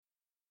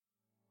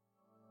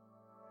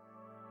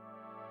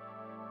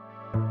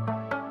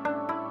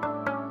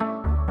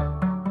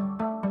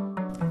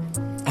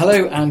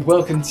Hello and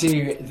welcome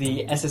to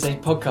the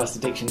SSA Podcast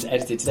Addictions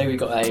Edited. Today we've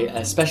got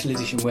a special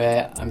edition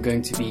where I'm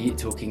going to be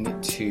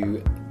talking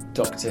to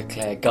Dr.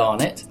 Claire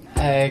Garnett.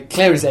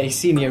 Claire is a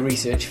Senior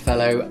Research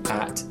Fellow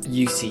at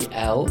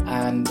UCL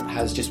and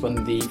has just won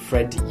the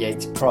Fred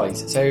Yates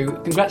Prize. So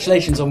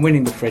congratulations on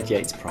winning the Fred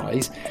Yates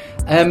Prize.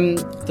 A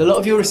lot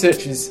of your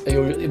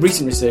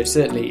recent research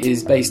certainly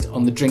is based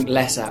on the Drink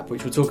Less app,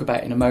 which we'll talk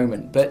about in a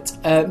moment. But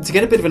to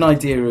get a bit of an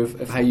idea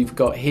of how you've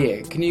got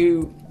here, can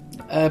you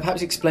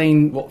perhaps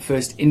explain what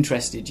first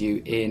interested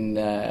you in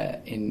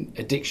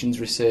addictions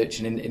research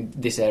and in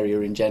this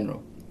area in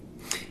general?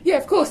 Yeah,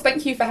 of course.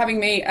 Thank you for having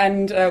me.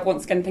 And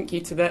once again, thank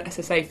you to the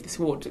SSA for this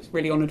award. It's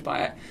really honoured by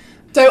it.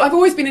 So I've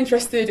always been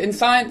interested in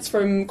science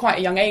from quite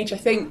a young age, I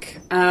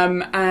think.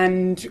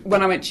 And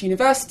when I went to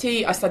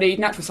university, I studied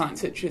natural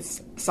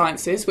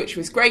sciences, which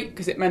was great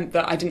because it meant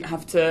that I didn't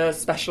have to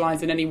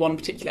specialise in any one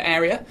particular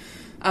area.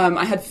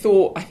 I had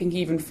thought, I think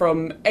even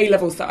from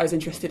A-levels, that I was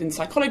interested in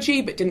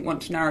psychology, but didn't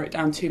want to narrow it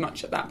down too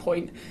much at that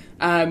point.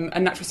 And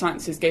natural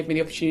sciences gave me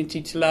the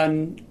opportunity to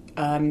learn.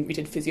 We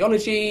did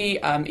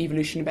physiology,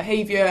 evolution and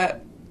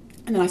behaviour,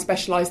 and then I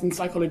specialised in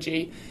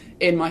psychology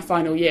in my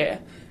final year.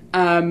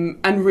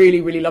 And really,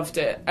 really loved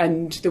it.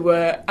 And there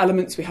were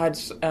elements, we had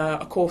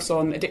a course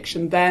on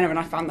addiction there, and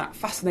I found that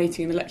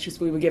fascinating. The lectures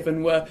we were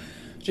given were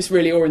just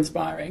really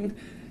awe-inspiring.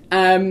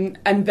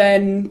 And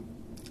then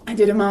I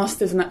did a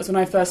master's, and that was when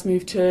I first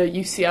moved to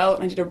UCL,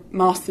 and I did a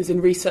master's in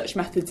research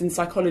methods in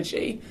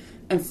psychology.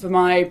 And for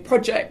my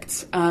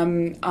project,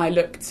 I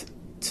looked,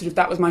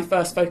 that was my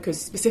first focus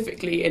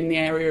specifically in the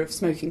area of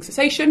smoking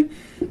cessation,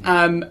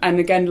 and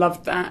again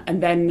loved that,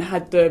 and then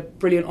had the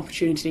brilliant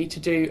opportunity to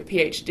do a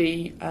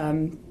PhD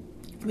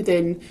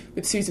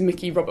with Susan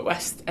Mickey, Robert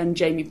West and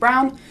Jamie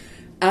Brown.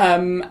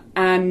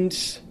 And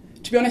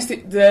to be honest,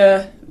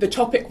 the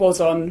topic was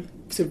on,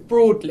 sort of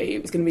broadly,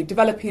 it was going to be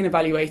developing and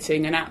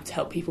evaluating an app to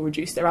help people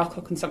reduce their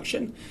alcohol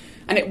consumption.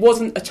 And it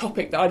wasn't a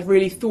topic that I'd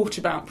really thought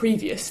about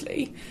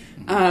previously,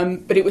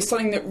 but it was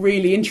something that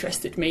really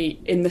interested me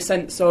in the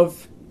sense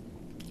of,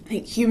 I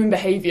think, human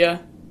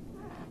behaviour.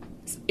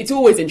 It's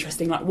always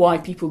interesting, like why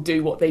people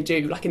do what they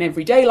do, like in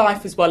everyday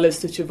life, as well as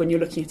sort of when you're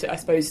looking at it, I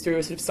suppose, through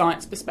a sort of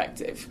science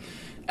perspective.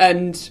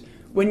 And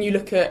when you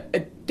look at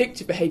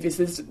addictive behaviours,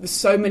 there's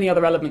so many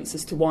other elements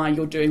as to why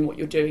you're doing what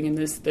you're doing, and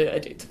there's the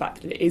addictive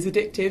fact that it is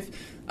addictive.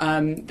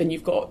 Then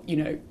you've got,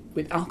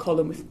 with alcohol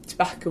and with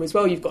tobacco as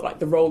well, you've got like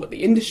the role that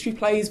the industry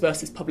plays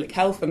versus public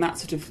health, and that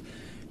sort of,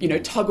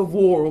 tug of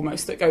war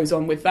almost that goes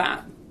on with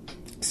that.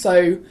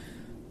 So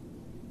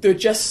there are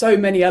just so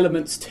many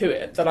elements to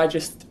it that I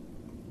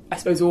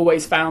suppose,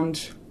 always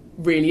found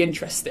really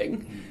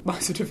interesting. My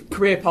sort of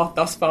career path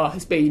thus far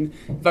has been,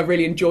 if I've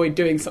really enjoyed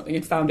doing something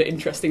and found it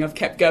interesting, I've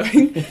kept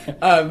going.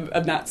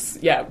 And that's,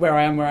 where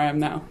I am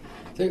now.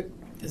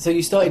 So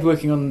you started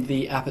working on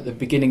the app at the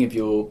beginning of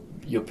your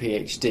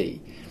PhD.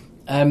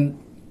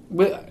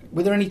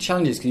 Were there any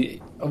challenges? 'Cause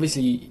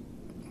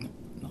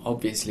not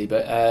obviously,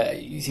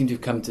 but you seem to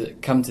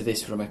have come to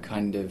this from a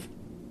kind of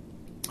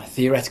a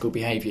theoretical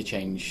behaviour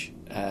change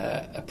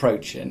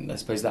approach, and I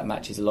suppose that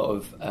matches a lot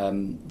of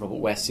Robert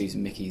West,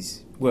 Susan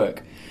Mickey's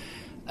work.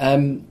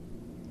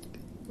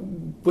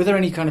 Were there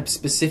any kind of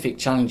specific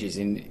challenges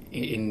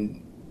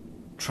in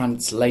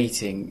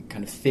translating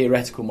kind of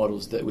theoretical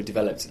models that were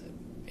developed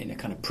in a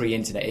kind of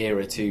pre-internet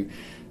era to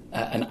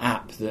an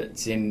app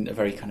that's in a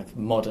very kind of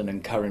modern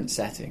and current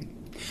setting?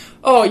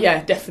 Oh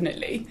yeah,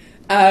 definitely.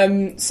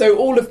 So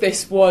all of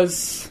this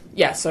was,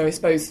 so I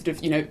suppose sort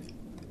of, to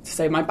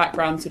say my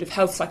background, sort of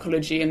health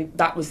psychology, and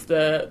that was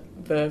the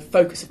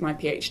focus of my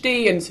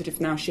PhD, and sort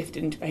of now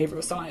shifted into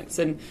behavioural science.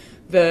 And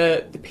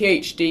the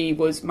PhD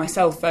was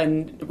myself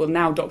and,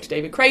 now Dr.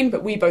 David Crane,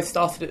 but we both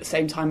started at the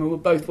same time, and we were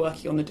both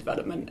working on the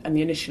development and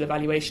the initial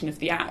evaluation of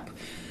the app.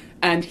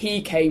 And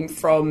he came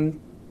from,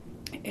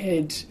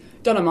 he'd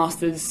done a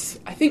master's,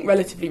 I think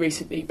relatively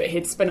recently, but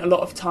he'd spent a lot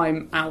of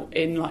time out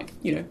in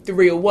the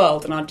real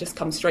world, and I'd just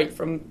come straight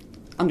from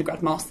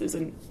undergrad masters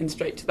and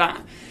straight to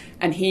that.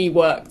 And he'd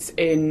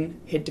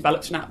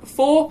developed an app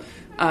before,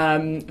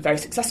 a very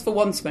successful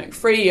one,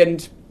 smoke-free,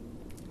 and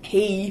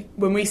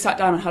when we sat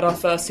down and had our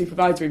first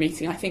supervisory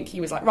meeting, I think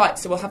he was like, right,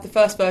 so we'll have the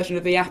first version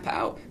of the app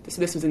out,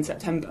 so this was in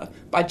September,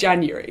 by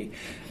January.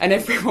 And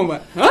everyone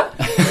went, huh?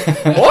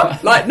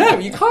 What? Like, no,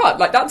 you can't.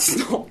 Like, that's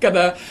not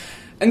gonna...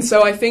 And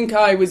so I think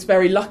I was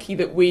very lucky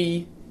that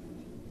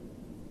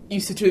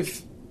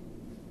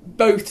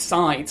both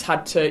sides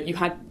had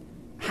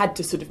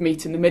to sort of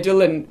meet in the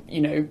middle, and,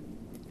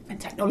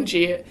 and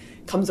technology, it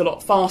comes a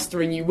lot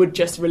faster, and you would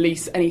just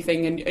release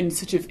anything and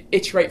sort of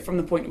iterate from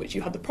the point at which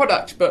you had the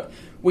product. But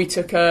we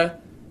took it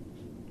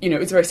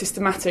was a very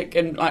systematic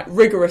and like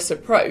rigorous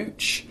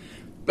approach,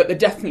 but there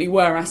definitely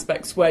were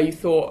aspects where you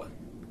thought,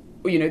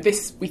 we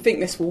think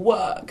this will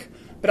work,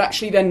 but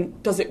actually then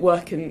does it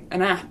work in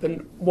an app?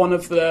 And one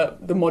of the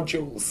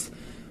modules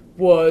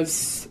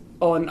was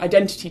on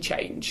identity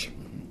change.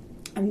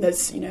 And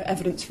there's,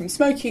 evidence from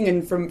smoking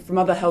and from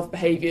other health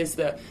behaviours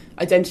that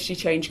identity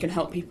change can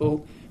help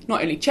people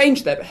not only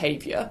change their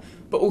behaviour,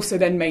 but also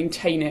then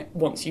maintain it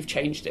once you've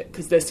changed it,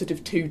 because there's sort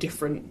of two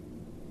different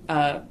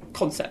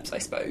concepts, I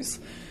suppose.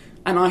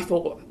 And I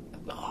thought,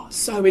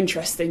 so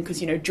interesting,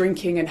 because,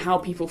 drinking and how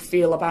people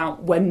feel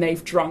about when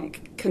they've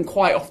drunk can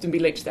quite often be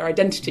linked to their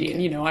identity.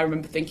 And, I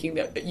remember thinking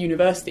that at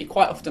university,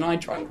 quite often I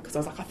drank because I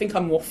was like, I think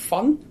I'm more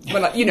fun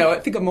when I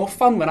think I'm more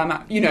fun when I'm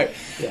at, Yeah.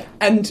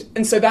 And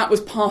so that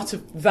was part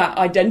of that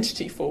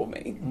identity for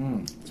me.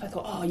 So I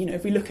thought,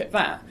 if we look at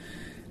that,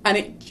 and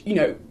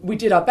it, we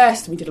did our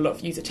best, and we did a lot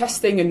of user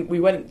testing, and we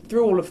went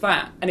through all of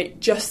that, and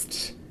it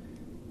just,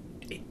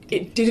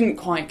 it didn't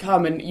quite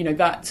come. And,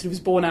 that sort of was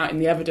borne out in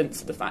the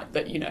evidence of the fact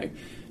that,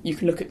 you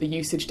can look at the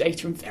usage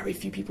data, and very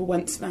few people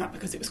went to that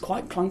because it was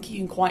quite clunky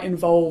and quite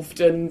involved,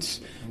 and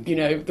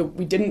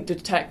we didn't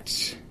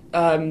detect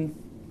any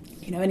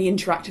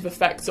interactive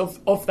effects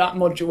of that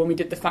module when we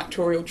did the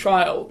factorial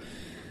trial.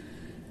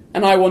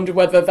 And I wonder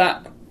whether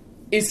that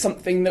is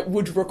something that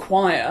would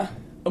require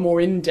a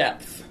more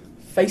in-depth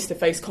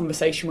face-to-face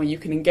conversation where you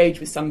can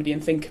engage with somebody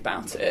and think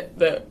about it,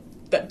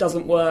 that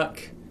doesn't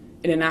work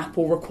in an app,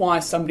 or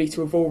requires somebody to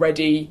have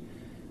already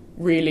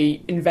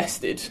really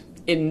invested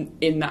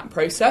in that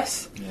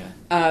process.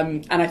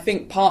 And I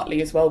think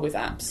partly as well with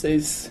apps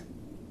is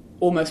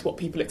almost what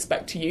people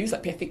expect to use.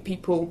 Like, I think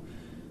people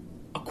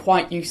are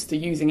quite used to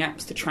using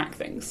apps to track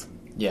things.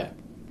 Yeah.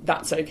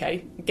 That's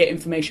okay. Get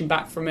information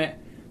back from it,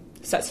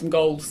 set some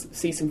goals,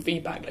 see some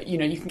feedback. Like, you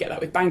can get that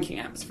with banking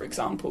apps, for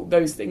example.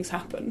 Those things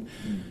happen.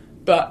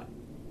 But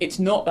it's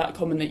not that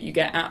common that you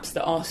get apps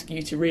that ask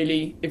you to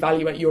really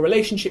evaluate your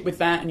relationship with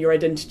that and your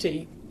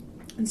identity.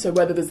 And so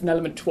whether there's an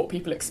element to what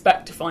people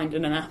expect to find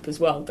in an app as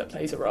well that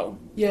plays a role.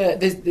 Yeah,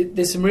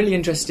 there's some really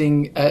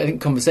interesting I think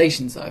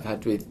conversations that I've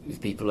had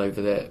with people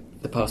over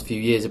the past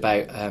few years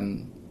about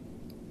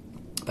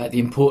the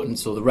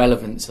importance or the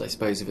relevance, I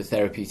suppose, of a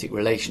therapeutic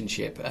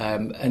relationship.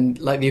 And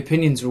like the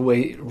opinions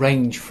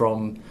range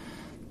from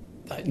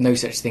like, no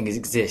such thing as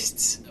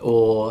exists,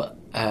 or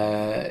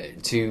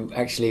to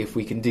actually, if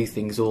we can do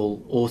things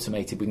all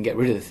automated, we can get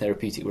rid of the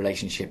therapeutic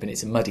relationship, and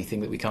it's a muddy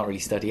thing that we can't really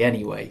study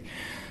anyway.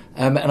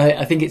 And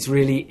I think it's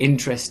really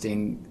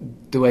interesting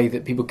the way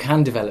that people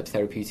can develop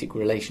therapeutic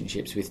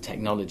relationships with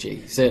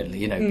technology.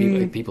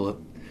 Certainly,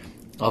 people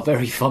are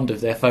very fond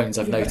of their phones,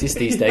 I've noticed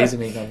these days. I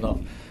mean, I'm not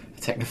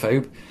a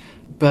technophobe.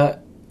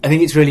 But I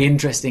think it's really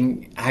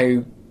interesting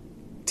how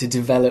to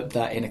develop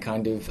that in a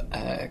kind of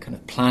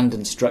planned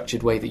and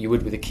structured way that you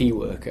would with a key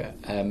worker.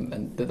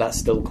 And that's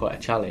still quite a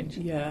challenge.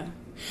 Yeah.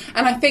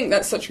 And I think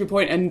that's such a good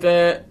point. And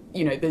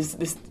there's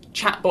this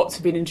chatbots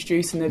have been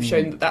introduced, and they've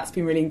shown that that's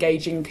been really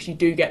engaging, because you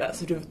do get that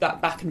sort of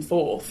that back and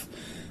forth.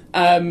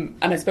 And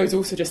I suppose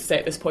also just to say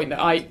at this point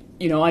that I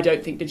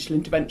don't think digital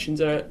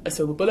interventions are a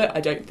silver bullet. I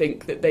don't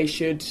think that they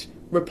should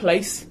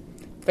replace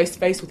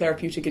face-to-face or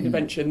therapeutic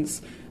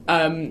interventions.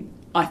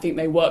 I think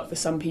they work for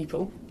some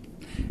people.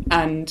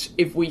 And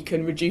if we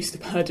can reduce the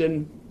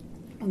burden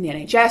on the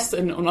NHS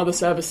and on other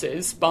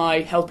services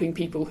by helping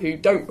people who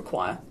don't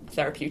require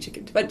therapeutic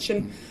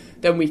intervention,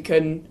 then we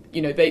can,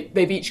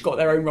 they've each got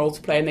their own role to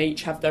play, and they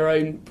each have their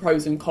own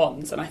pros and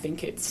cons. And I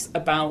think it's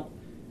about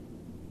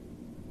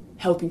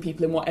helping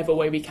people in whatever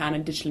way we can,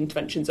 and digital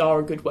interventions are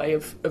a good way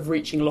of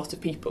reaching a lot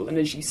of people. And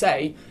as you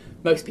say,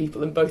 most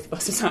people, and both of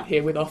us are sat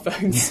here with our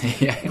phones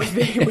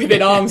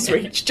within arm's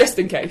reach, just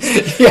in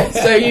case. Yeah.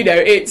 So,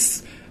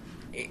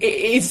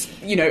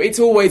 it's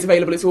always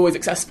available, it's always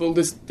accessible,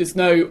 there's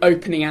no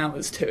opening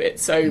hours to it.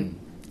 So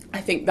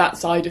I think that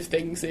side of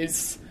things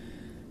is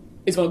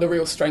one of the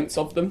real strengths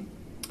of them.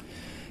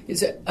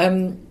 Is it,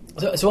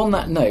 so on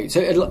that note,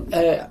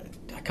 I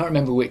can't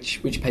remember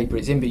which paper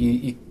it's in, but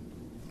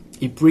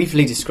you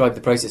briefly described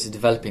the process of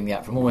developing the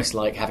app from almost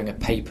like having a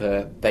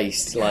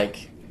paper-based,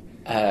 like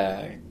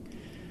wireframes.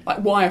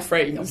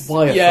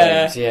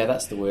 Wireframes, yeah,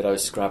 that's the word I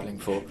was scrabbling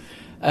for.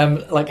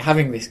 Like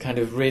having this kind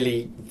of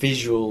really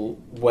visual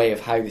way of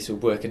how this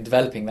would work, and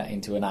developing that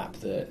into an app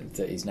that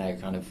is now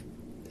kind of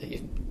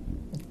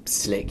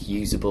slick,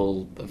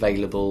 usable,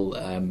 available,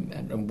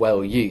 and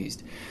well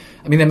used.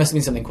 I mean, there must have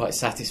been something quite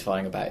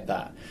satisfying about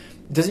that.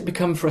 Does it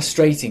become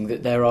frustrating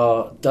that there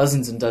are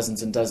dozens and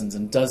dozens and dozens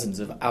and dozens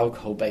of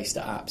alcohol-based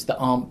apps that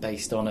aren't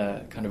based on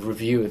a kind of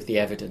review of the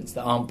evidence,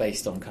 that aren't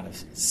based on kind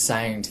of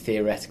sound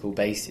theoretical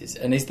basis?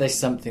 And is there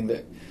something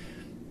that,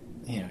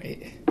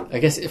 I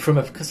guess from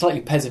a slightly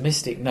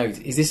pessimistic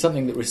note, is this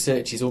something that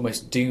research is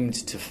almost doomed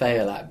to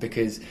fail at,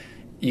 because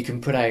you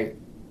can put out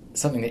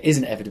something that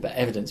isn't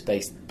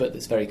evidence-based but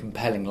that's very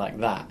compelling like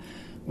that,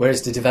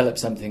 whereas to develop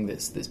something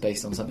that's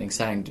based on something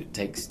sound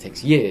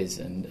takes years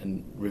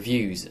and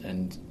reviews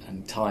and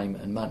time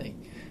and money?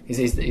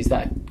 Is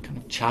that kind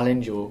of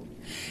challenge, or?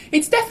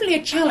 It's definitely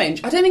a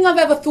challenge. I don't think I've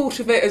ever thought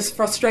of it as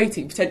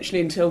frustrating, potentially,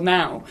 until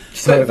now.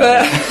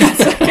 But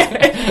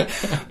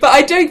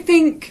I don't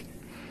think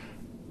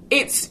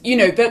it's,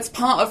 that's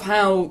part of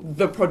how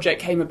the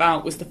project came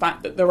about, was the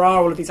fact that there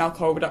are all of these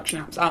alcohol reduction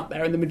apps out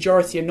there, and the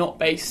majority are not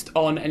based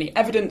on any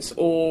evidence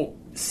or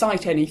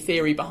cite any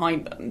theory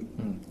behind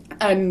them.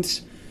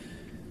 And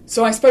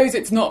so I suppose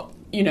it's not,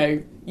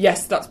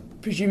 yes, that's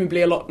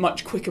presumably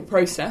much quicker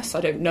process.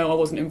 I don't know, I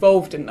wasn't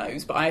involved in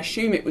those, but I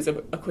assume it was a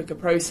quicker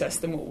process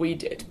than what we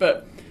did.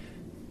 But,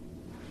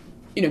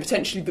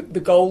 potentially the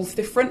goal's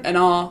different, and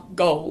our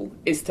goal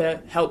is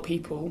to help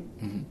people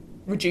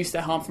reduce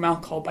their harm from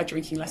alcohol by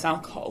drinking less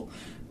alcohol.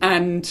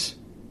 And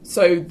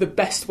so the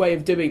best way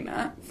of doing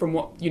that, from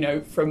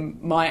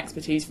from my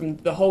expertise, from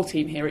the whole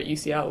team here at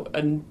UCL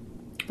and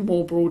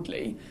more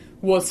broadly,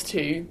 was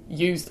to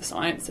use the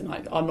science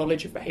and our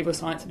knowledge of behavioural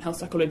science and health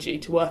psychology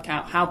to work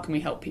out how can we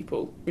help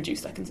people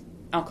reduce their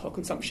alcohol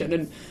consumption.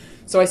 And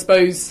so I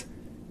suppose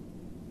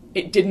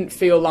it didn't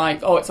feel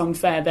like, it's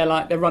unfair,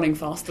 they're running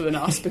faster than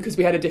us, because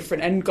we had a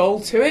different end goal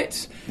to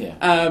it. Yeah.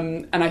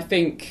 And I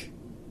think,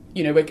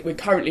 we're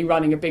currently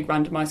running a big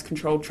randomised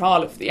controlled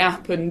trial of the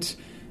app, and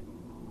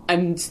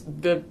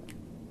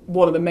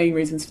one of the main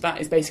reasons for that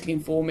is basically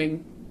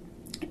informing,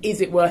 is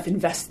it worth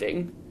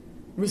investing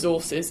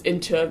resources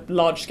into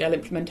large-scale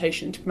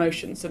implementation, into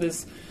promotion? So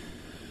there's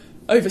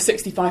over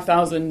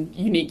 65,000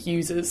 unique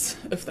users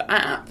of the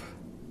app,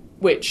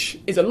 which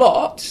is a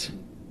lot,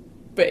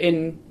 but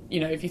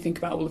if you think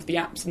about all of the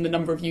apps and the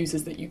number of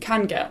users that you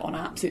can get on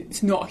apps,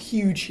 it's not a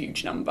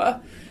huge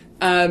number.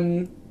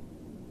 And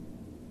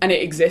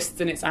it exists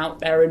and it's out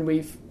there and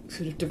we've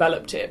sort of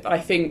developed it. But I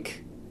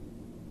think,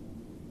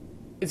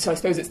 so I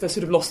suppose it's the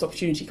sort of lost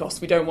opportunity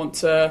cost. We don't want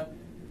to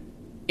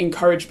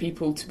encourage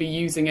people to be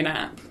using an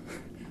app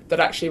that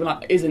actually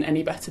isn't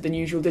any better than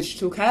usual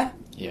digital care.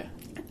 Yeah.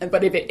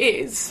 But if it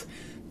is,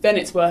 then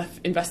it's worth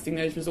investing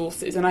those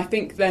resources. And I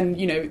think then,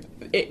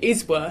 it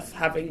is worth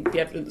having the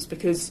evidence,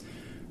 because,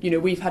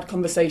 we've had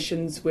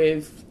conversations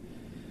with,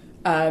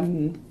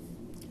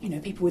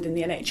 people within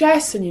the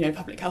NHS and,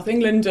 Public Health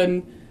England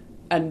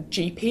and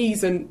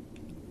GPs, and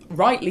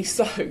rightly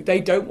so, they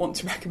don't want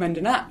to recommend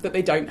an app that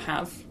they don't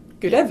have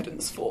good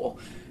evidence for.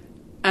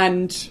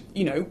 And,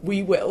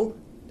 we will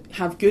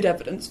have good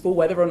evidence for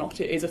whether or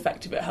not it is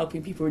effective at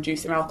helping people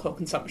reduce their alcohol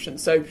consumption.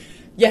 So,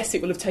 yes,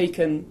 it will have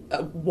taken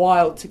a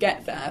while to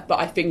get there, but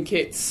I think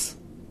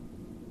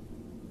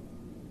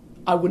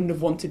I wouldn't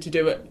have wanted to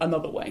do it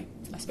another way,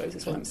 I suppose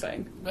is what I'm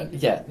saying.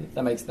 Yeah,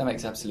 that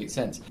makes absolute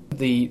sense.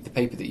 The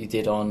paper that you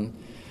did on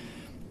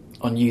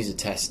user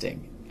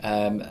testing,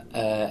 and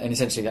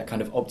essentially that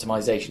kind of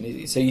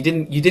optimization. So you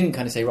didn't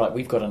kind of say, right,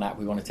 we've got an app,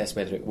 we want to test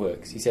whether it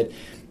works. You said,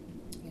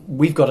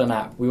 we've got an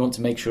app, we want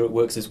to make sure it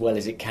works as well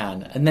as it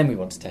can, and then we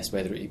want to test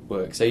whether it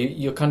works. So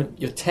you're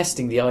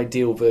testing the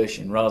ideal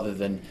version rather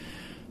than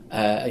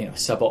a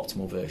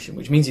suboptimal version,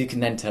 which means you can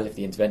then tell if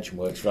the intervention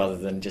works rather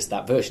than just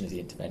that version of the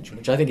intervention,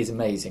 which I think is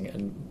amazing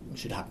and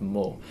should happen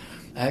more.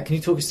 Can you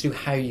talk us through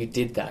how you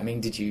did that? I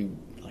mean, did you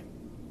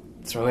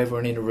throw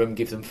everyone in a room,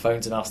 give them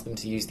phones and ask them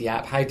to use the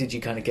app? How did you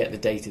kind of get the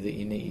data that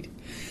you need?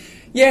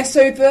 Yeah,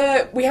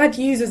 so we had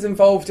users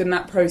involved in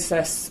that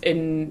process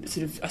in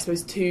sort of, I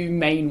suppose, two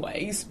main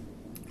ways.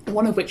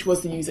 One of which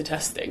was the user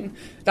testing.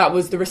 That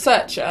was the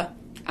researcher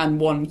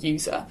and one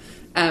user.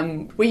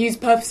 We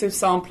used purposive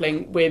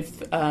sampling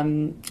with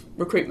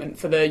recruitment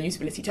for the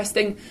usability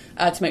testing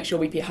to make sure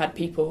we had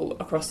people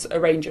across a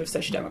range of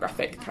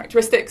socio-demographic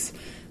characteristics.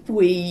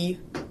 We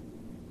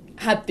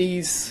had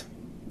these,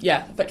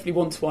 effectively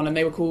one-to-one, and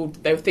they were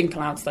think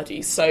aloud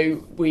studies.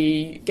 So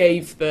we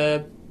gave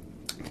the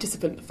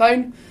participant the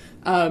phone,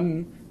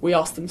 we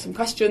asked them some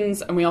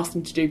questions, and we asked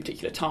them to do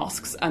particular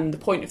tasks. And the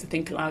point of the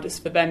think aloud is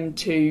for them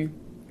to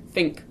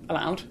think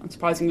aloud,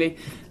 unsurprisingly,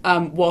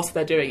 whilst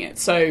they're doing it.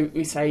 So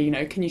we say,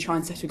 can you try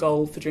and set a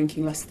goal for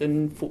drinking less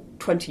than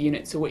 20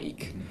 units a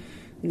week?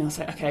 And they'll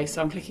say, okay,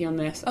 so I'm clicking on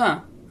this. I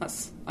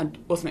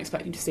wasn't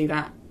expecting to see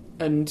that.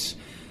 And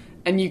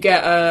you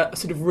get a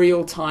sort of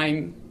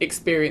real-time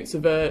experience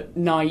of a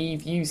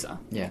naive user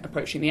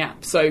approaching the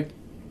app. So,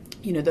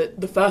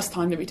 the first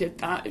time that we did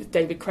that,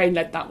 David Crane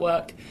led that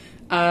work,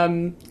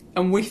 and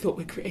we thought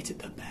we created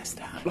the best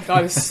app.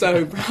 I was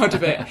so proud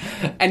of it.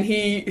 And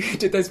he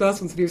did those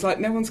first ones, and he was like,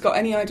 no one's got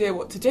any idea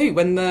what to do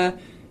when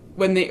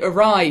it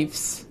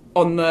arrives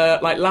on the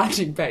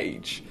landing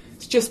page.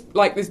 It's just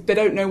like this, they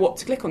don't know what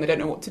to click on, they don't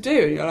know what to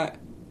do. And you're like,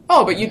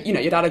 but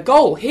you'd had a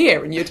goal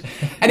here, and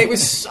it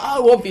was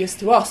so obvious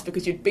to us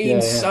because you'd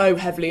been so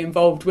heavily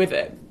involved with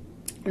it.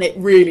 And it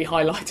really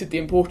highlighted the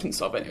importance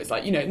of it. It was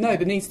like, no,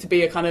 there needs to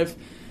be a kind of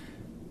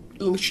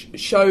little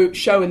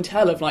show and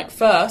tell of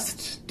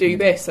first do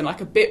this, and a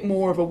bit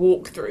more of a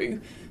walkthrough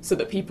so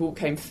that people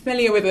became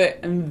familiar with it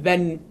and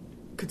then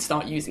could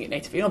start using it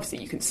natively. And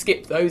obviously you can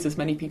skip those, as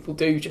many people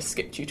do, just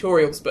skip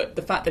tutorials, but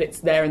the fact that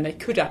it's there and they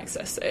could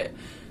access it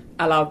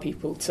allowed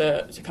people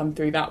to come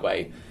through that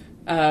way.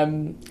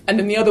 And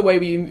then the other way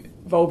we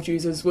involved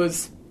users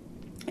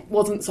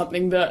wasn't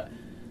something that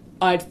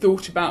I'd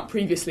thought about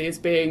previously as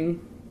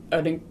being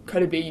an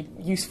incredibly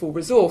useful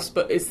resource,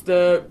 but it's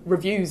the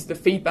reviews, the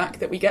feedback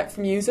that we get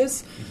from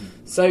users. Mm-hmm.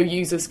 So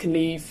users can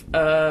leave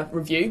a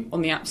review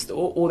on the App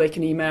Store, or they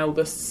can email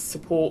the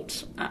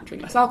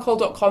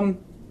support@drinklessalcohol.com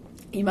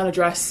email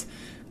address,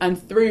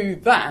 and through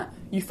that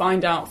you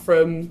find out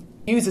from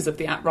users of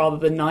the app rather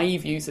than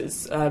naive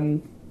users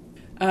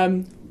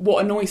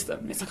what annoys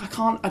them. It's like,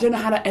 I don't know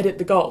how to edit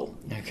the goal.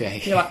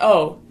 Okay. You're like,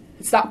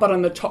 It's that button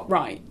on the top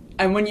right.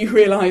 And when you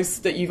realise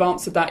that you've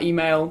answered that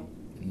email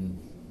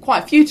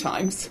quite a few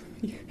times,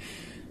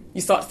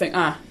 you start to think,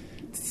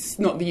 it's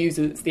not the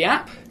user, it's the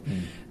app.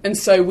 And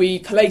so we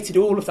collated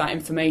all of that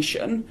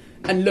information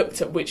and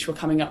looked at which were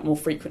coming up more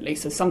frequently.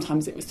 So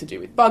sometimes it was to do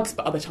with bugs,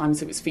 but other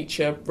times it was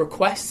feature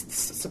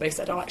requests. So they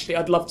said, actually,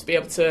 I'd love to be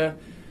able to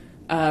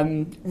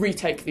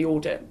retake the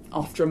audit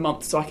after a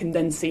month so I can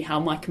then see how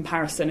my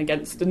comparison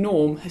against the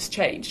norm has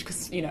changed.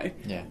 Because,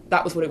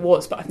 that was what it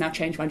was, but I've now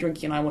changed my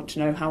drinking and I want to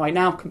know how I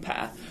now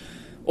compare.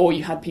 Or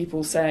you had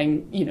people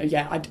saying,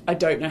 I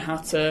don't know how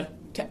to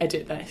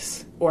edit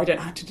this, or I don't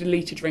know how to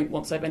delete a drink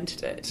once I've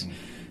entered it.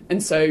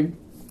 And so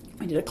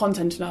I did a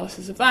content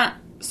analysis of that,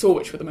 saw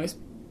which were the most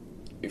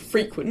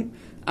frequent,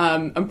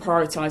 and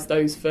prioritised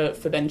those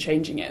for then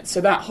changing it.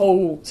 So that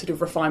whole sort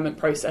of refinement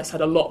process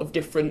had a lot of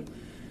different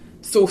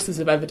sources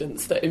of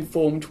evidence that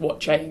informed what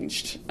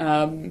changed.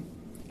 And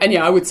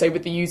I would say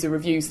with the user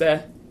reviews,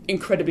 they're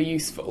incredibly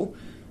useful.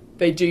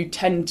 They do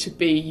tend to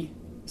be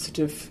sort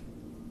of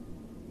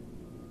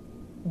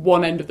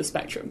one end of the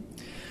spectrum.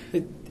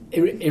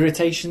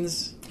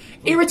 Irritations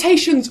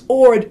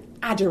or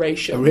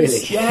adorations. Oh,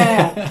 really?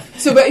 Yeah.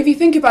 So, but if you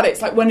think about it,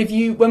 it's like when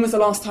was the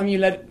last time you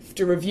left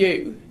a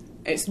review?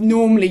 It's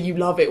normally you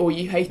love it or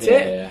you hate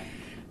it. Yeah.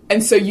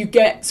 And so you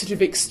get sort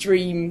of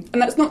extreme,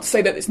 and that's not to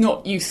say that it's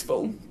not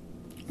useful,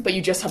 but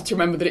you just have to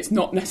remember that it's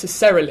not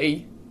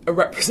necessarily a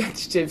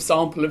representative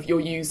sample of your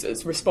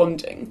users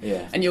responding.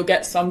 Yeah. And you'll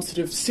get some sort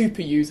of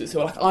super users who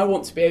are like, I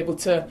want to be able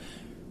to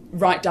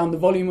write down the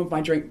volume of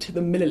my drink to the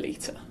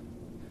milliliter.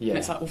 Yeah. And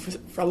it's like, well,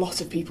 for a lot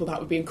of people that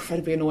would be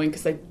incredibly annoying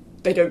because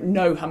they don't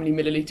know how many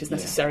millilitres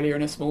necessarily are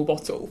in a small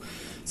bottle.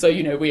 So,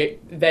 we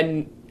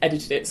then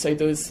edited it so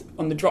there was,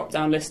 on the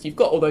drop-down list, you've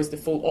got all those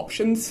default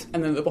options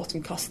and then at the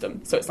bottom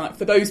custom. So it's like,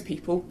 for those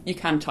people, you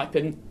can type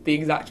in the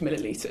exact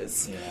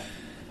millilitres.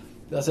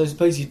 Yeah. So I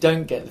suppose you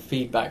don't get the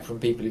feedback from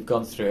people who've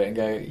gone through it and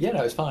go,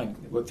 it's fine,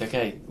 it worked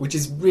okay, which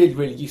is really,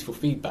 really useful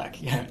feedback.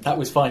 That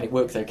was fine, it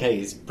worked okay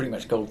is pretty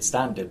much gold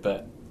standard,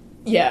 but...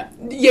 Yeah,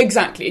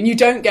 exactly. And you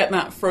don't get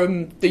that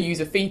from the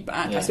user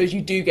feedback. I suppose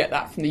you do get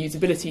that from the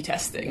usability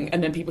testing.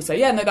 And then people say,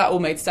 that all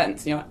made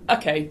sense. And you're like,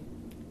 okay,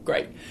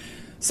 great.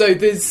 So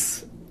and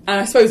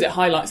I suppose it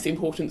highlights the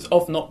importance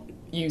of not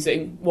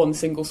using one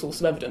single source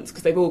of evidence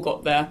because they've all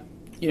got their,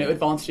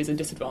 advantages and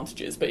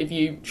disadvantages. But if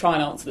you try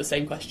and answer the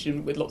same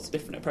question with lots of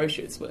different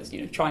approaches, whereas,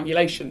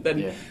 triangulation,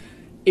 then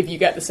if you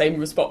get the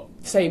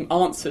same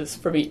answers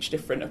from each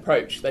different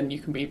approach, then you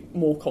can be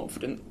more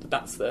confident that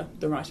that's the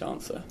right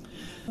answer.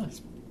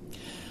 Nice.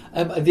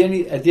 The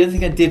other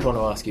thing I did want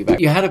to ask you about,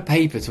 you had a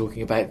paper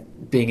talking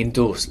about being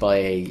endorsed by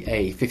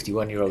a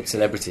 51-year-old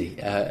celebrity.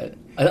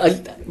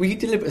 Were you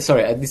deliberate?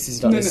 Sorry, this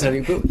is not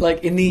necessarily, but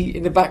like in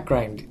the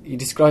background, you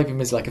describe him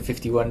as like a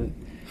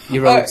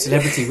 51-year-old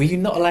celebrity. Were you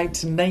not allowed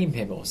to name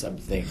him or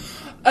something?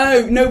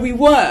 Oh, no, we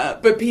were,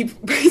 but people,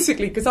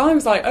 basically, because I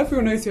was like,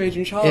 everyone knows who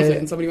Adrian Charles is,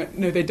 and somebody went,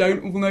 no, they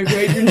don't all know who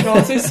Adrian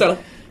Charles is, so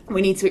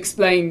we need to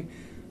explain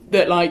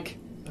that, like,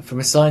 from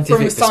a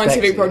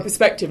scientific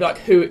perspective, like,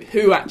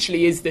 who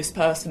actually is this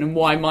person and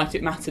why might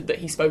it matter that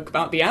he spoke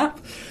about the app?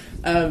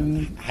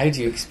 How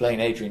do you explain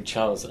Adrian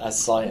Charles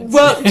as science?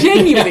 Well,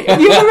 genuinely,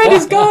 have you ever read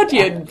his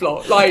Guardian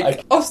blog?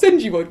 Like, I'll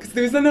send you one, because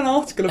there was then an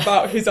article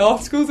about his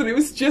articles, and it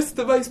was just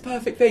the most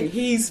perfect thing.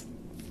 He's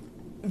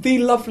the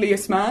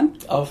loveliest man.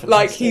 Oh, fantastic.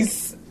 Like,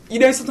 he's,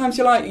 sometimes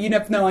you're like, you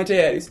have no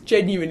idea. It's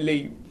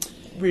genuinely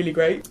really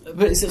great.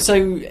 But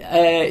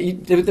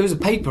there was a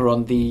paper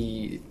on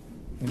the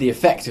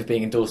effect of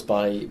being endorsed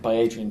by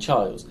Adrian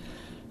Charles,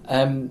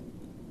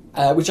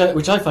 which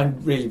I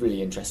find really,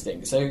 really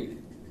interesting. So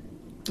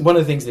one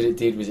of the things that it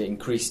did was it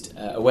increased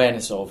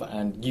awareness of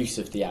and use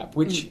of the app,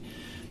 which,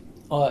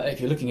 if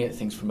you're looking at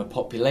things from a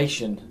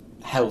population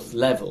health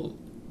level,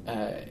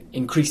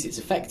 increased its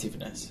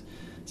effectiveness.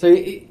 So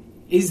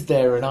is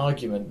there an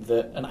argument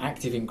that an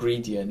active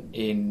ingredient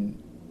in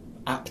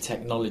app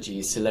technology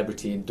is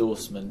celebrity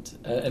endorsement?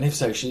 And if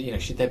so,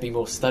 should there be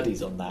more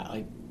studies on that?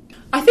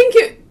 I think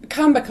it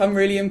can become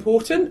really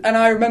important. And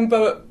I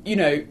remember, we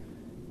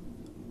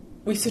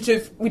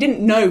didn't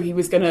know he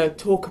was going to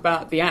talk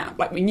about the app.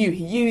 Like, we knew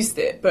he used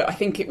it, but I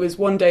think it was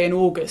one day in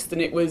August,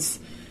 and it was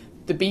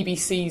the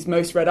BBC's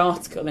most read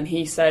article, and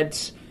he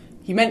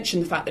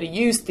mentioned the fact that he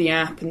used the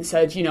app and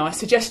said, I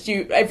suggest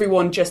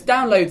everyone just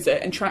downloads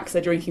it and tracks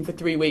their drinking for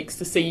 3 weeks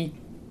to see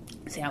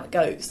how it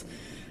goes.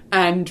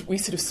 And we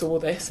sort of saw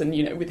this and,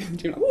 with him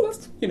doing,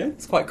 that's,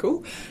 it's quite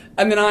cool.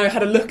 And then I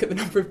had a look at the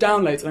number of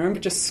downloads and I remember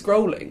just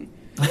scrolling.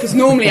 Because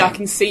normally I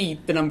can see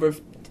the number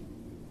of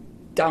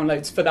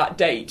downloads for that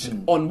date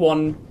on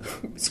one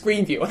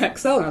screen view on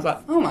Excel. And I was like,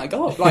 oh my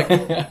God,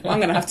 I'm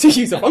going to have to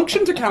use a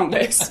function to count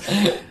this.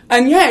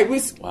 And it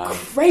was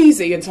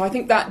crazy. And so I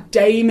think that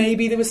day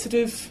maybe there was sort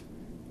of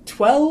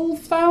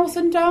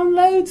 12,000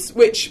 downloads,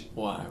 which,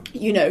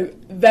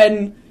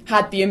 then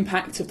had the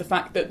impact of the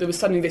fact that there was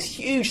suddenly this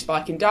huge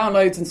spike in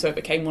downloads, and so it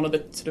became one of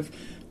the sort of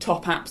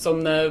top apps on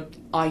the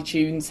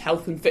iTunes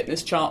health and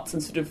fitness charts,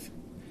 and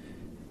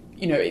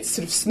it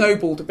sort of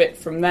snowballed a bit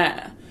from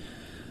there.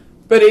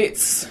 But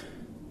it's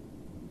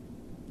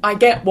I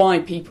get why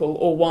people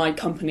or why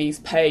companies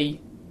pay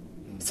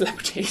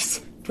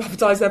celebrities to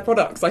advertise their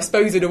products. I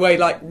suppose in a way,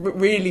 like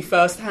really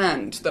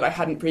firsthand, that I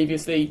hadn't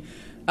previously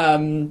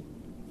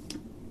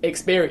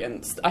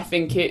experienced. I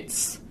think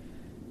it's,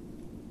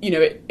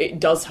 it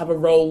does have a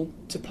role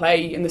to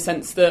play in the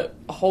sense that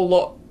a whole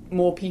lot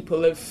more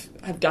people have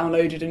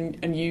downloaded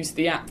and used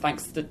the app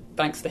thanks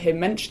to him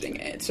mentioning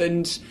it.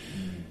 And,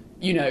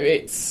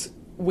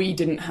 we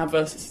didn't have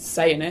a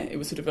say in it. It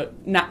was sort of a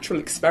natural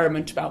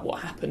experiment about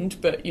what happened.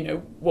 But,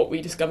 what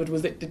we discovered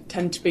was it did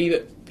tend to be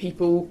that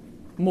people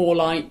more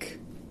like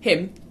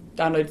him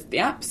downloaded the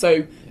app.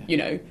 So,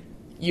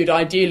 you'd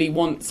ideally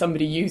want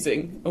somebody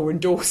using or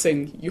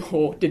endorsing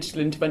your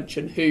digital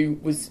intervention who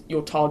was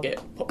your target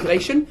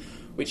population,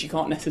 which you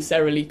can't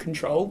necessarily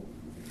control.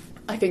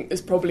 I think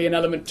there's probably an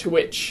element to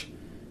which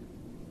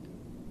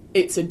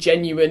it's a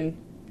genuine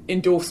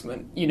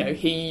endorsement.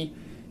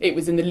 It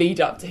was in the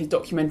lead up to his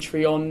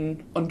documentary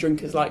on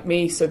drinkers like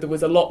me, so there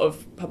was a lot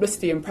of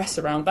publicity and press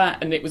around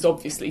that, and it was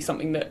obviously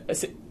something that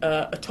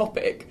a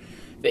topic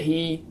that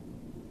he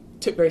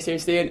took very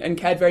seriously and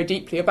cared very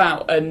deeply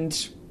about.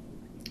 And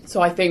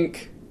so I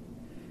think,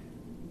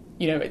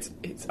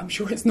 I'm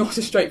sure it's not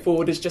as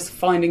straightforward as just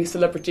finding a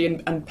celebrity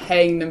and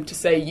paying them to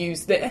say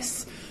use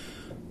this.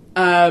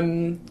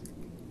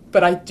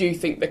 But I do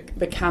think that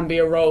there can be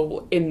a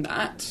role in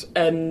that,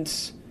 and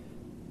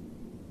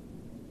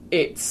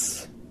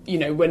it's,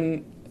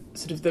 when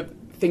sort of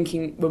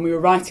when we were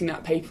writing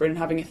that paper and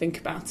having a think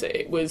about it,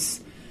 it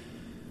was,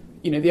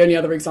 the only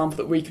other example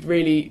that we could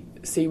really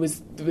see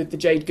was with the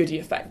Jade Goody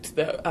effect,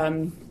 that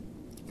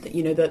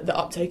the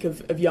uptake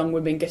of young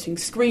women getting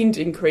screened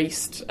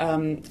increased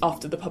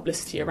after the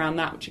publicity around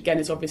that, which again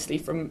is obviously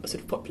from a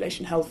sort of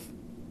population health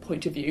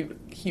point of view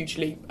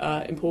hugely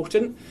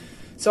important.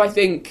 So I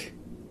think,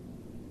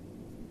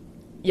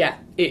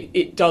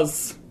 it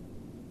does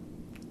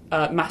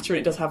matter, and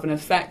it does have an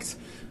effect.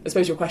 I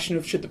suppose your question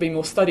of should there be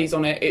more studies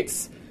on it,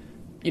 it's,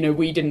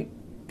 we didn't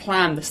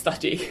plan the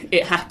study,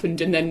 it happened,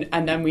 and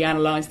then we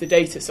analysed the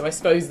data. So I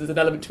suppose there's an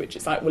element to which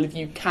it's like, well, if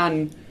you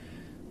can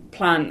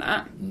plan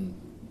that,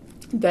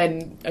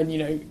 then,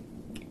 and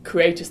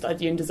create a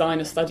study and design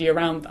a study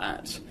around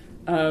that.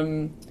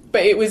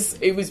 But it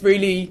was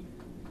really,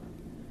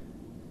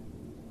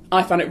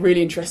 I found it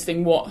really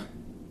interesting what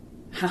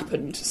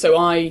happened. So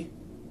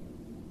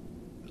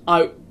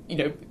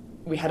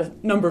we had a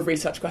number of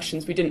research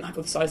questions. We didn't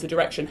hypothesise the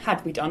direction.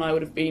 Had we done, I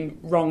would have been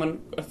wrong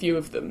on a few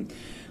of them.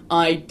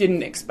 I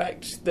didn't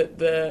expect that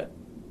the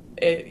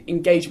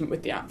engagement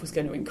with the app was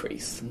going to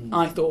increase.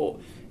 I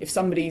thought if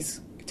somebody's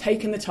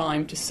taken the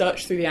time to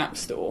search through the App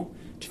Store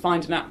to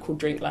find an app called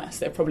Drink Less,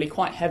 they're probably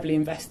quite heavily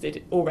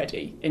invested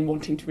already in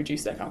wanting to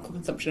reduce their alcohol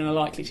consumption and are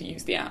likely to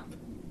use the app.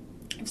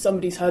 If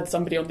somebody's heard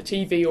somebody on the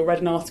TV or read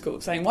an article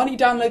saying, why don't you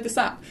download this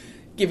app,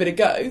 give it a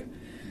go,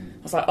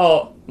 I was like,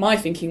 my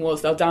thinking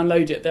was they'll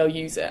download it, they'll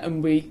use it,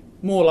 and be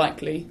more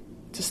likely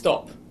to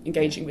stop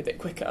engaging with it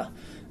quicker.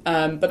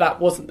 But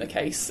that wasn't the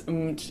case.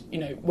 And,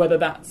 whether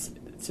that's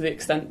to the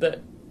extent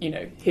that,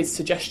 his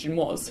suggestion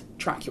was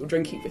track your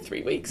drinking for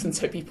 3 weeks. And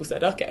so people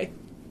said, okay,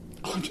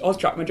 I'll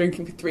track my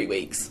drinking for 3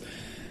 weeks.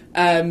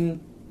 And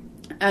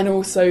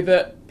also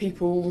that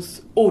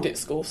people's audit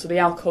score, so the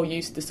Alcohol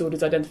Use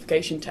Disorders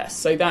Identification Test,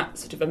 so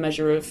that's sort of a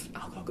measure of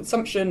alcohol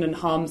consumption and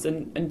harms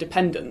and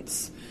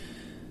dependence,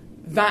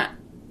 that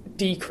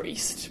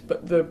decreased,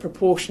 but the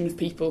proportion of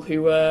people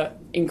who were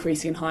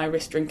increasing in higher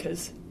risk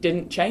drinkers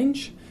didn't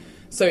change.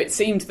 So it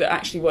seemed that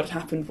actually what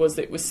had happened was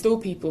that it was still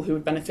people who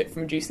would benefit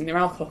from reducing their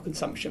alcohol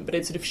consumption, but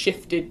it sort of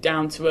shifted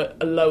down to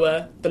the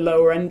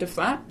lower end of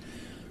that,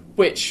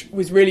 which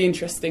was really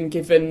interesting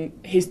given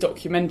his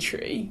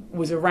documentary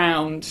was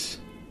around,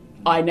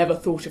 I never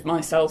thought of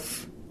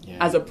myself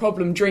as a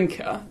problem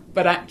drinker,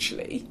 but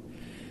actually,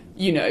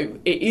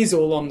 it is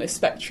all on this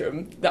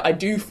spectrum, that I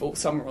do fall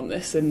somewhere on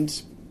this,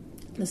 and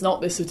there's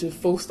not this sort of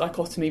false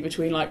dichotomy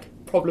between like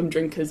problem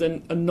drinkers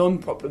and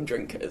non-problem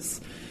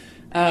drinkers.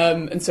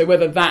 And so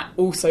whether that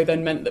also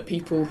then meant that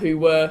people who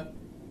were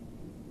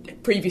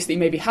previously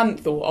maybe hadn't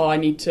thought, I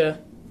need to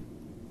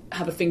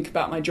have a think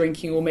about my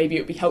drinking, or maybe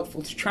it would be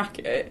helpful to track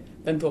it,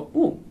 then thought,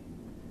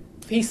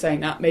 if he's saying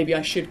that, maybe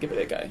I should give it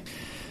a go.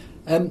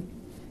 And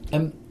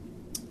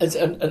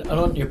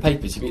on your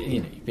papers,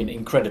 you've been an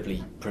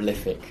incredibly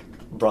prolific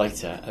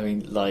writer. I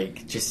mean,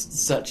 just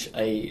such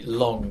a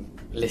long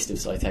list of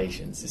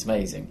citations. It's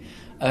amazing.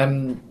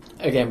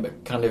 Again,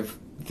 but kind of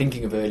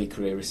thinking of early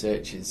career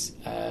researchers,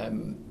 how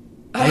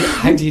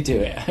do you do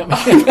it?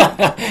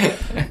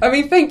 I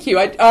mean, thank you.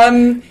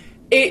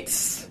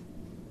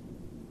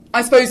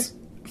 I suppose,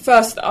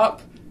 first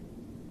up,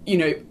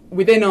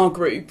 within our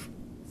group,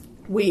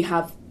 we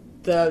have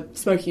the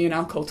Smoking and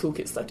Alcohol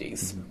Toolkit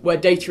studies, where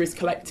data is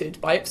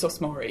collected by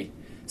Ipsos Mori.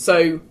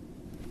 So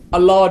a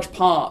large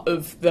part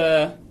of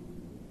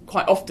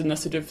quite often the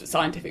sort of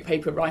scientific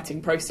paper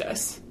writing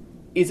process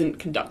isn't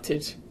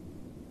conducted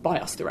by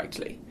us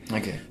directly.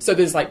 Okay. So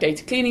there's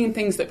data cleaning and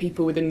things that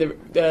people within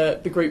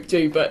the group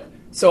do, but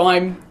so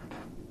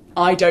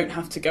I don't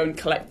have to go and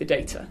collect the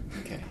data.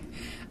 Okay.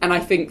 And I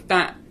think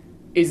that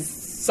is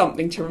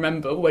something to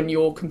remember when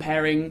you're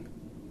comparing.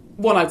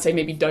 One, I'd say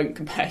maybe don't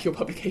compare your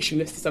publication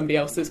list to somebody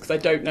else's, because I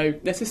don't know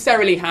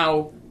necessarily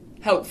how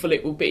helpful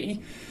it will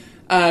be.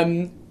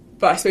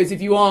 But I suppose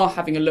if you are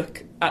having a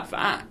look at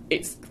that,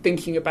 it's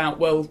thinking about,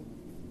 well,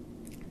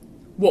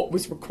 what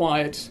was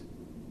required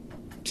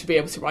to be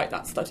able to write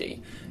that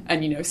study.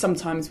 And, you know,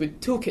 sometimes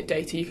with toolkit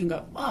data, you can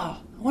go, I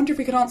wonder if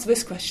we could answer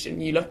this question.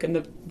 You look and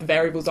the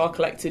variables are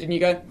collected and you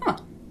go,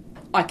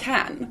 I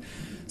can.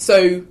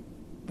 So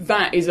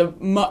that is a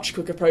much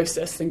quicker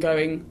process than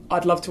going,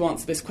 I'd love to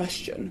answer this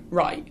question.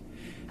 Right.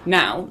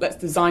 Now, let's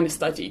design a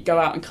study, go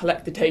out and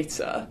collect the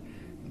data,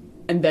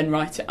 and then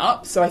write it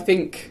up. So I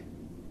think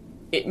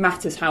it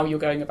matters how you're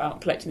going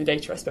about collecting the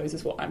data, I suppose,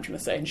 is what I'm trying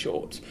to say in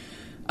short.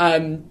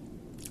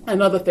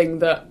 Another thing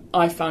that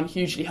I found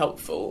hugely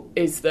helpful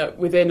is that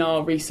within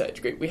our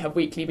research group, we have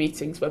weekly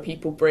meetings where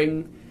people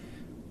bring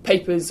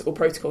papers or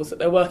protocols that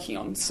they're working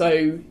on.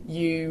 So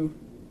you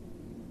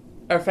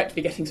are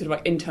effectively getting sort of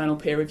like internal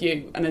peer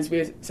review. And as we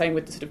were saying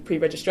with the sort of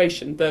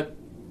pre-registration,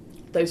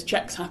 those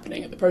checks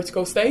happening at the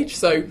protocol stage.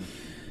 So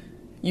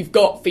you've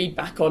got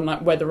feedback on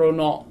like whether or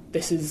not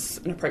this is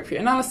an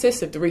appropriate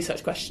analysis, if the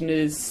research question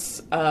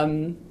is,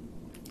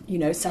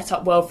 set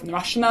up well from the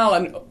rationale,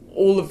 and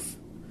all of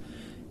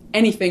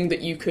anything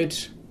that you could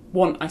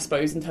want, I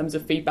suppose, in terms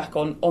of feedback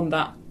on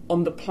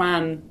the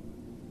plan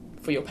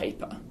for your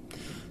paper.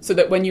 So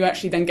that when you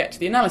actually then get to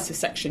the analysis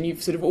section,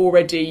 you've sort of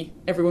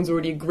everyone's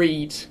already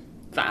agreed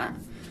that.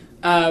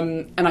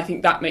 And I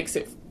think that makes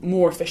it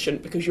more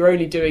efficient because you're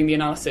only doing the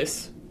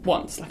analysis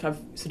once. Like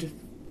I've sort of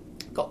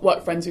got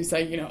work friends who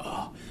say,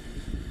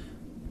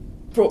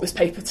 brought this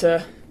paper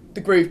to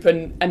the group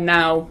and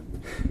now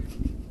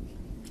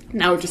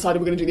we've decided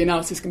we're going to do the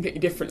analysis completely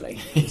differently.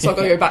 So I've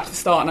got to go back to the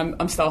start and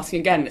I'm starting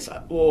again. It's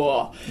like,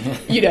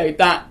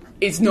 that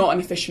is not an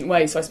efficient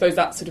way. So I suppose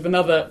that's sort of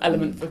another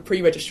element for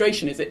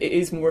pre-registration, is it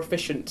is more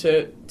efficient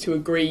to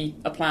agree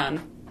a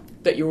plan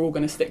that you're all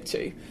going to stick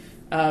to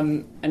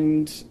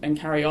and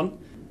carry on.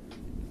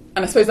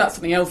 And I suppose that's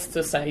something else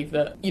to say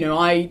that,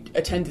 I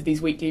attended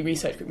these weekly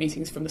research group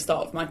meetings from the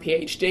start of my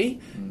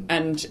PhD.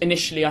 And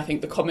initially, I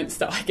think the comments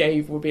that I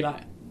gave would be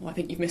like, I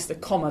think you've missed a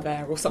comma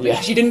there or something,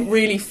 because you didn't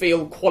really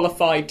feel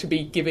qualified to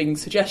be giving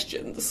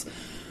suggestions.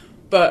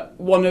 But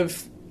one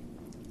of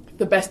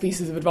the best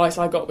pieces of advice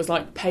I got was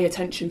like, pay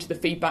attention to the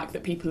feedback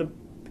that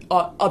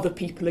other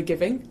people are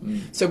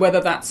giving. So whether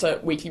that's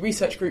at weekly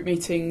research group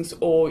meetings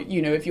or,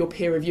 if you're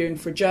peer reviewing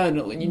for a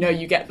journal and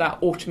you get that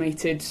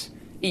automated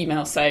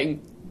email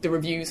saying the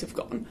reviews have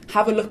gone,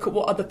 have a look at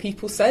what other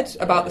people said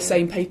about the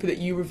same paper that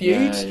you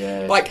reviewed.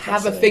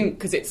 Have a think,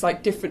 because it's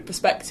like different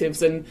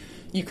perspectives and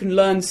you can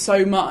learn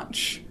so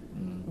much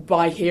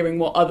by hearing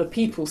what other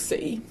people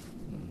see.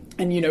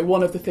 And,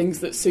 one of the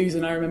things that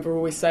Susan, I remember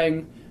always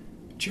saying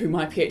during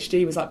my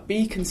PhD was like,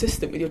 be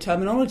consistent with your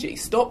terminology.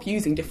 Stop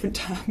using different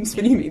terms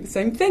when you mean the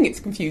same thing. It's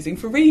confusing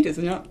for readers.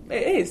 And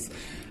it is.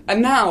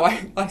 And now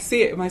I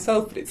see it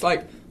myself, but it's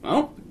like,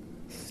 well,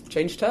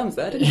 changed terms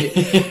there, didn't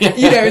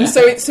you? And so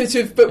it's sort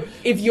of, but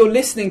if you're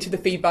listening to the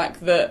feedback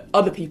that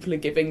other people are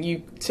giving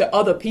you to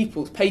other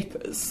people's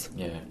papers,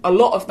 a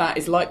lot of that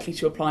is likely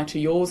to apply to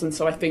yours. And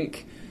so I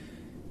think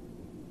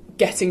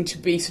getting to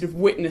be sort of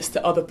witness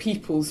to other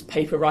people's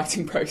paper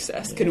writing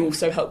process can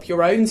also help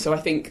your own. So I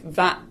think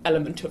that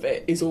element of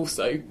it is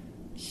also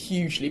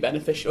hugely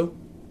beneficial.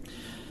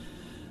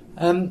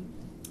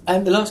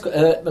 And the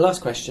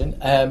last question,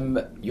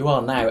 you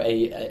are now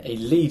a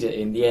leader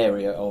in the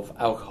area of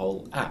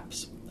alcohol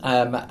apps,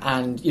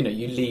 and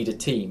you lead a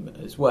team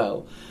as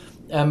well.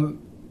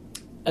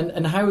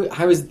 And how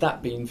has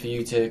that been for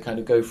you to kind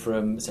of go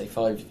from, say,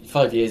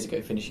 5 years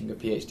ago finishing your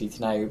PhD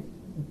to now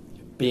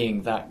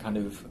being that kind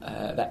of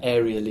that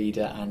area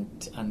leader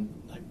and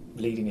like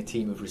leading a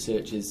team of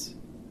researchers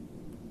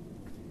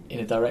in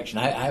a direction?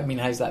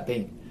 How's that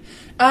been?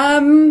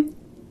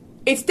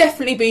 It's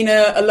definitely been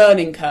a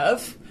learning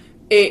curve.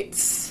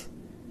 It's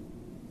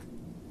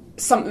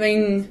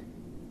something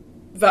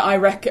that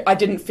I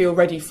didn't feel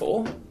ready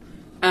for,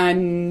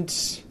 and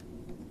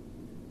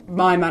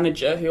my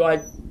manager, who I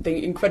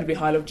think incredibly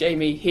highly of,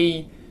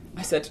 Jamie,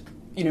 I said,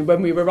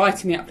 when we were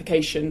writing the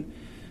application,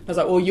 I was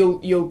like, well,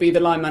 you'll be the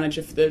line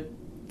manager for the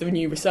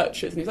new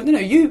researchers, and he's like, no,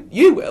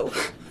 you will.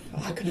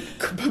 I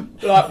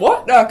couldn't, like,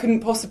 what? No, I couldn't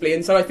possibly.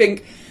 And so I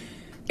think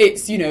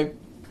it's,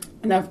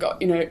 and I've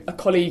got, a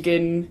colleague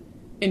in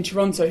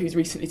Toronto who's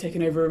recently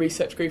taken over a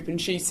research group,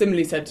 and she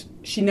similarly said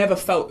she never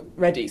felt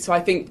ready. So I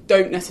think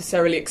don't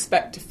necessarily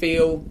expect to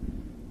feel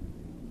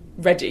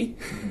ready.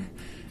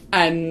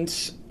 And,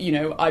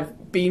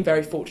 I've been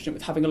very fortunate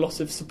with having a lot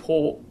of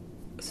support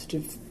sort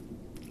of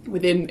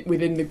within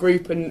the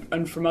group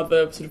and from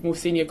other sort of more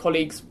senior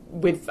colleagues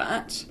with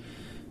that.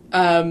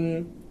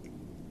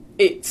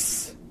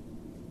 It's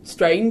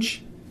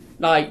strange.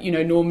 Like,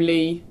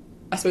 normally,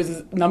 I suppose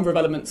there's a number of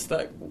elements.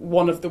 That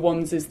one of the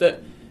ones is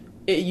that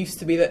it used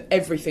to be that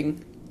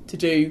everything to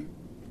do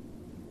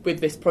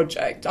with this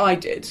project I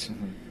did.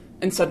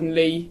 And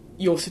suddenly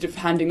you're sort of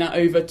handing that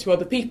over to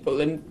other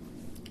people. And,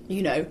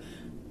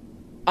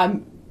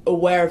 I'm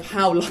aware of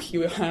how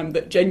lucky I am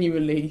that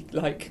genuinely,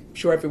 like, I'm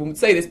sure everyone would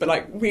say this, but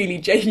like really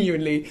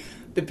genuinely,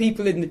 the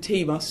people in the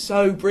team are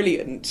so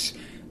brilliant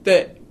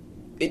that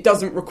it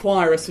doesn't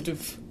require a sort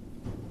of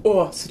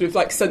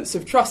like sense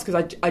of trust,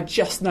 because I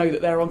just know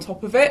that they're on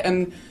top of it,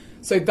 and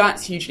so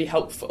that's hugely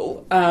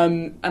helpful.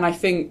 And I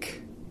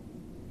think,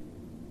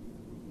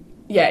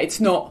 yeah, it's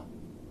not,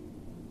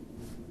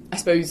 I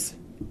suppose,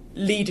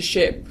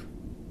 leadership,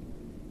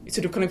 it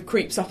sort of kind of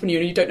creeps up on you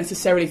and you don't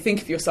necessarily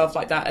think of yourself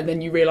like that, and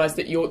then you realise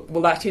that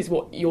that is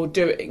what you're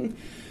doing.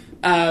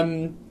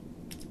 And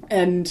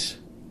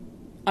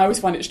I always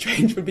find it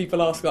strange when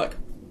people ask, like,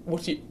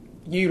 what do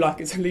you like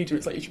as a leader?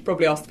 It's like, you should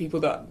probably ask the people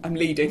that I'm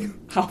leading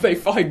how they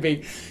find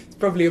me. It's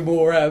probably a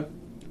more,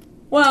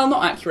 well,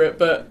 not accurate,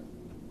 but...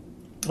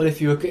 Well,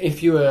 if you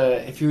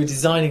were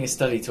designing a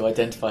study to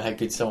identify how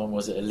good someone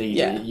was at a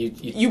leader,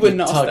 you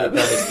wouldn't ask target them.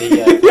 that as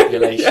the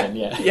population.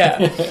 Yeah.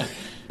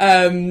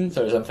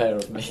 So it was unfair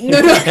of me.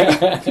 No.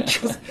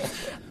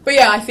 But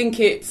yeah, I think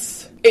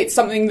it's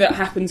something that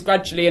happens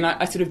gradually, and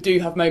I sort of do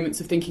have moments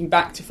of thinking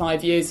back to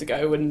 5 years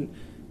ago, and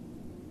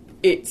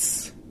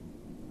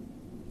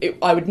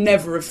I would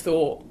never have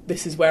thought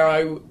this is where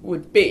I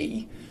would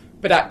be,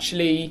 but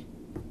actually,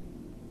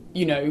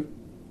 you know,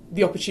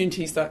 the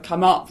opportunities that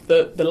come up,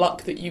 the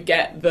luck that you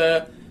get,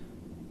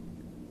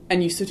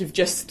 and you sort of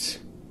just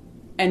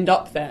end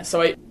up there.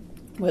 So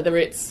whether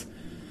it's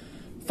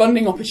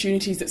funding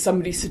opportunities that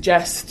somebody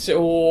suggests,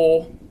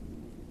 or,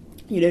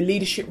 you know,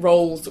 leadership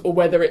roles, or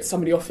whether it's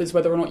somebody offers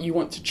whether or not you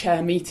want to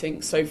chair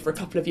meetings. So for a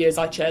couple of years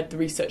I chaired the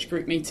research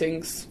group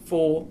meetings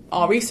for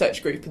our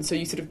research group, and so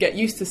you sort of get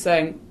used to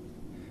saying,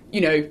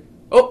 you know,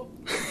 oh,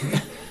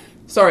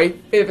 sorry,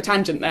 bit of a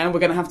tangent there, we're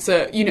going to have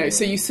to, you know,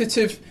 so you sort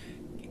of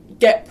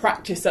get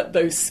practice at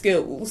those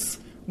skills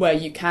where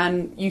you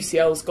can.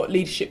 UCL's got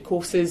leadership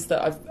courses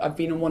that I've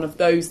been on one of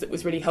those that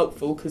was really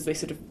helpful, because they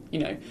sort of, you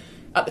know,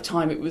 at the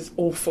time it was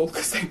awful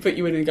because they put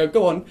you in and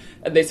go on,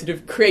 and they sort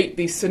of create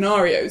these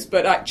scenarios,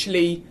 but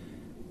actually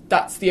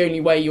that's the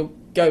only way you're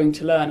going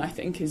to learn, I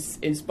think,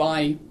 is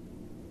by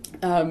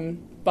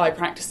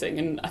practicing.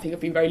 And I think I've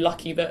been very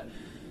lucky that,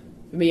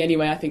 for me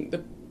anyway, I think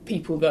the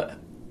people that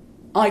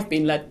I've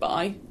been led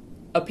by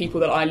are people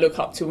that I look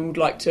up to and would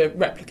like to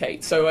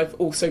replicate. So I've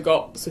also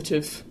got sort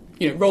of,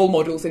 you know, role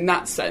models in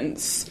that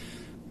sense.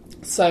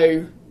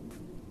 So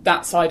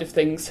that side of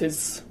things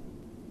has,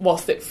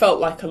 whilst it felt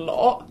like a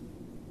lot,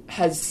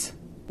 has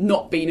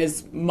not been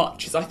as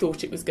much as I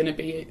thought it was going to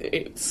be.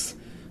 It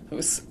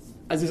was,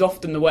 as is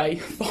often the way,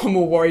 far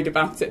more worried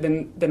about it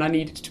than I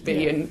needed to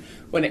be. Yeah. And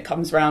when it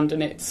comes round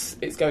and it's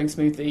going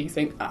smoothly, you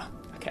think,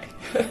 okay,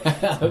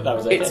 that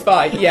was okay. It's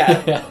fine.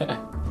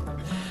 Yeah.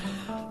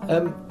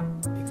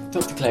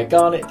 Dr. Claire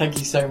Garnett, thank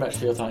you so much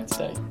for your time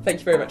today. Thank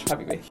you very much for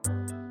having me.